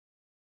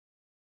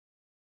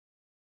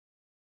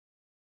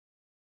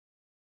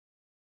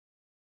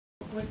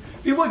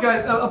If you would,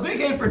 guys, a big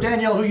hand for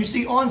Danielle, who you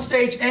see on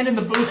stage and in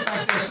the booth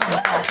back there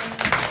somehow.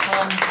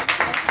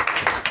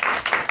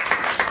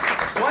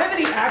 Do I have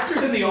any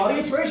actors in the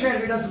audience? Raise your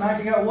hand if you've done some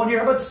acting out one here.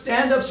 How about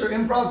stand-ups or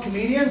improv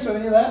comedians? Or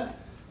any of that?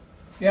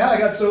 Yeah, I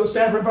got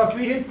stand-up improv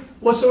comedian.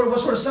 What sort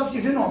of stuff do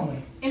you do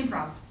normally?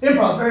 Improv.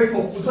 Improv, very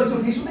cool. Would you like to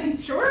do a piece with me?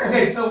 Sure.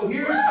 Okay, so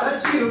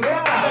that's you.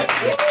 Yeah.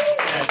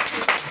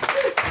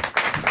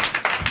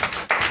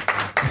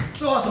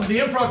 So awesome. The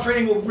improv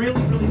training will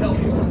really, really help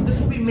you. This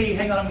will be me.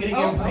 Hang on, I'm getting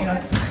you. Hang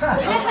on.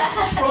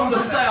 From the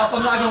South.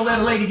 I'm not going to let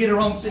a lady get her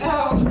own seat.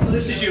 So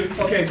this is you.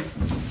 Okay.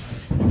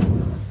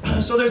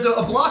 So there's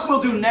a block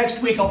we'll do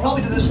next week. I'll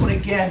probably do this one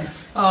again.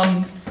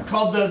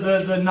 Called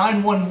the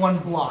 911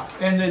 block.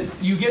 And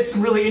you get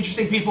some really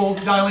interesting people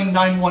dialing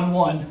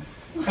 911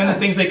 and the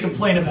things they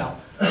complain about.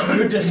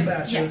 Your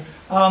dispatcher. Yes.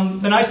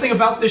 The nice thing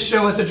about this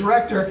show as a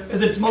director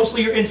is that it's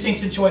mostly your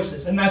instincts and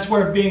choices. And that's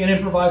where being an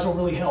improviser will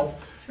really help.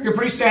 You're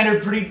pretty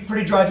standard,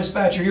 pretty dry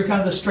dispatcher. You're kind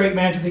of the straight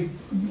man to the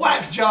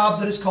whack job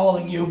that is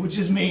calling you, which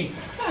is me.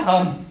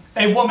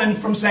 A woman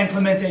from San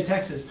Clemente,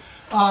 Texas.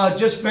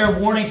 Just fair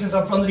warning, since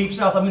I'm from the Deep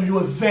South, I'm going to do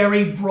a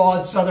very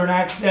broad Southern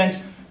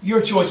accent. Your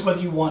choice whether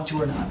you want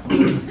to or not.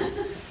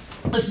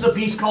 This is a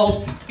piece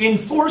called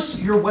Enforce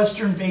Your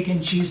Western Bacon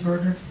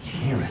Cheeseburger.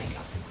 Here I go.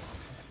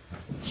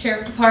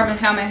 Sheriff Department,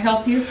 how may I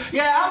help you?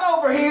 Yeah, I'm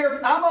over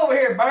here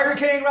at Burger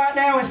King right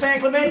now in San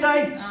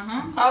Clemente.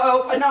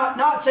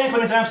 Not San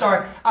Clemente, I'm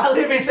sorry. I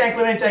live in San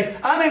Clemente.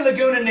 I'm in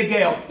Laguna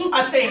Niguel.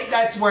 I think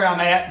that's where I'm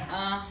at.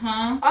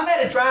 I'm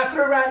at a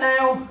drive-thru right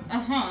now.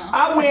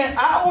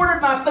 I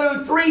ordered my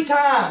food 3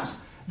 times.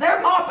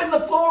 They're mopping the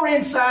floor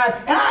inside,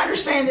 and I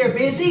understand they're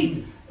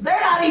busy. They're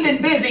not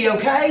even busy,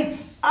 okay?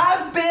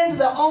 I've been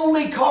the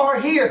only car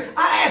here.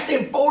 I asked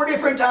them 4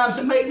 different times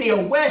to make me a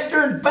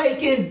Western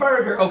bacon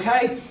burger,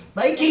 okay?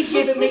 They keep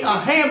giving me a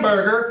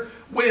hamburger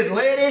with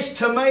lettuce,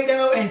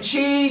 tomato, and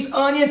cheese,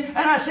 onions, and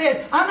I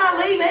said, I'm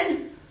not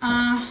leaving.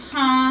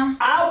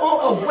 I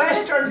want a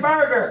Western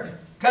burger.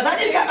 Because I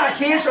just got my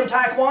kids from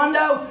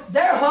Taekwondo.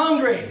 They're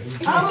hungry.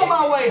 I'm on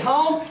my way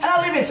home, and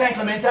I live in San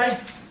Clemente.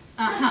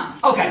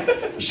 Okay,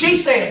 she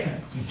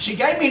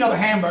gave me another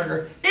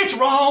hamburger. It's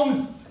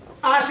wrong.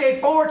 I said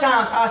 4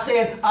 times, I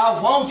said,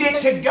 I want it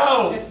to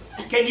go.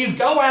 Can you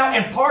go out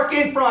and park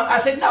in front? I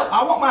said, no,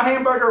 I want my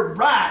hamburger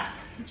right.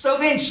 So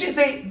then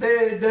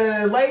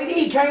the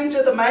lady came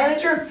to the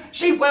manager.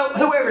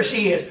 Whoever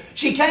she is,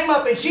 she came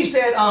up and she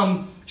said,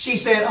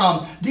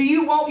 do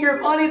you want your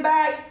money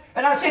back?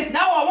 And I said, no,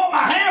 I want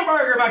my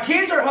hamburger. My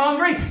kids are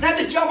hungry. And I have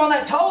to jump on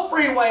that toll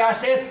freeway. I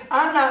said,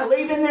 I'm not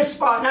leaving this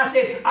spot. And I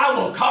said, I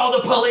will call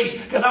the police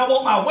because I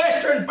want my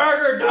Western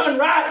burger done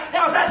right.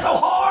 Now, is that so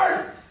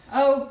hard?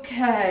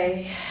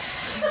 Okay.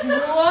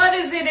 What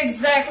is it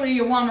exactly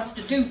you want us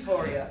to do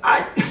for you?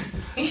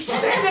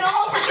 Send an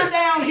officer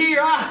down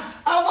here. I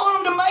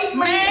want him to make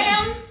me.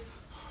 Ma'am,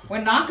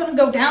 we're not going to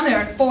go down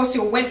there and force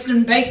your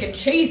Western bacon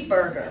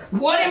cheeseburger.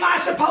 What am I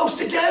supposed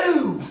to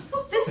do?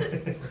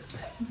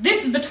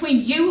 This is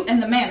between you and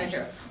the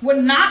manager.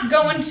 We're not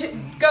going to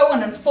go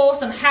and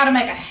enforce on how to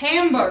make a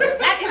hamburger.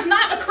 That is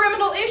not a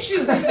criminal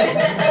issue.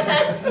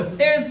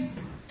 There's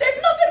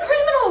nothing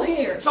criminal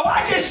here. So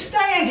I just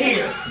stand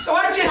here. So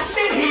I just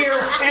sit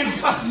here and...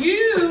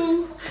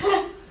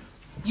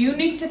 You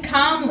need to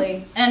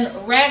calmly and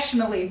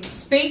rationally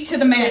speak to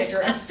the manager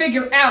and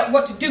figure out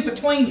what to do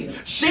between you.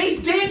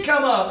 She did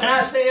come up and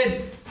I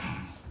said,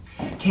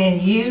 can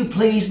you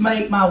please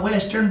make my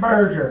Western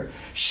burger?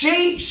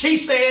 She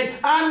said,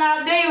 I'm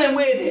not dealing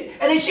with it.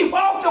 And then she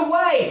walked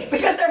away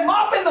because they're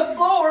mopping the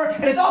floor.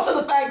 And it's also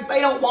the fact that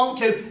they don't want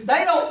to.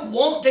 They don't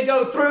want to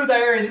go through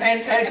there and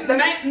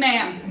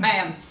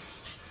Ma'am,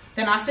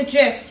 then I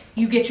suggest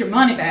you get your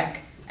money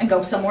back and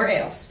go somewhere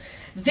else.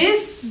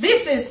 This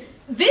is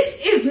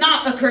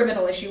not a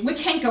criminal issue. We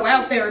can't go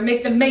out there and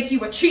make them make you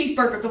a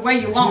cheeseburger the way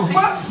you want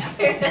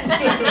it.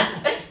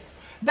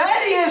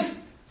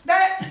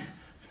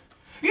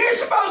 You're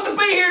supposed to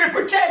be here to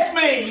protect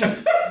me. Well,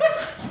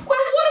 what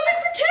are we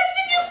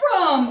protecting you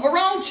from? A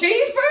wrong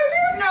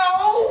cheeseburger?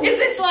 No. Is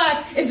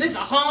this a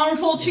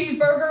harmful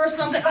cheeseburger or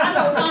something? I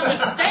don't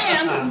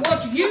understand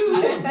what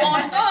you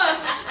want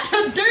us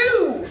to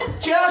do.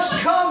 Just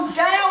come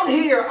down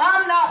here.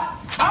 I'm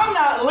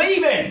not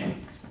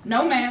leaving.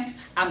 No, ma'am.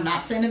 I'm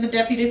not sending the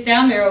deputies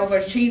down there over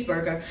a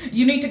cheeseburger.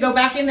 You need to go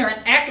back in there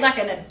and act like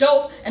an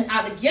adult and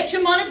either get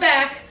your money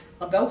back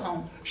or go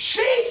home.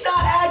 She's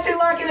not acting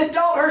like an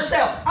adult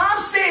herself.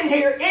 I'm sitting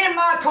here in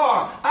my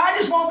car. I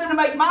just want them to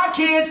make my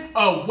kids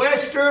a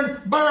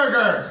Western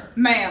burger.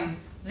 Ma'am,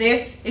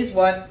 this is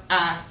what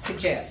I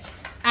suggest.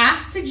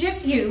 I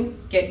suggest you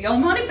get your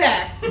money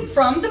back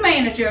from the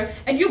manager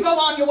and you go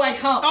on your way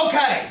home.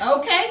 Okay.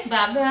 Okay,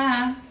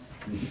 bye-bye.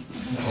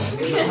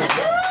 Yeah.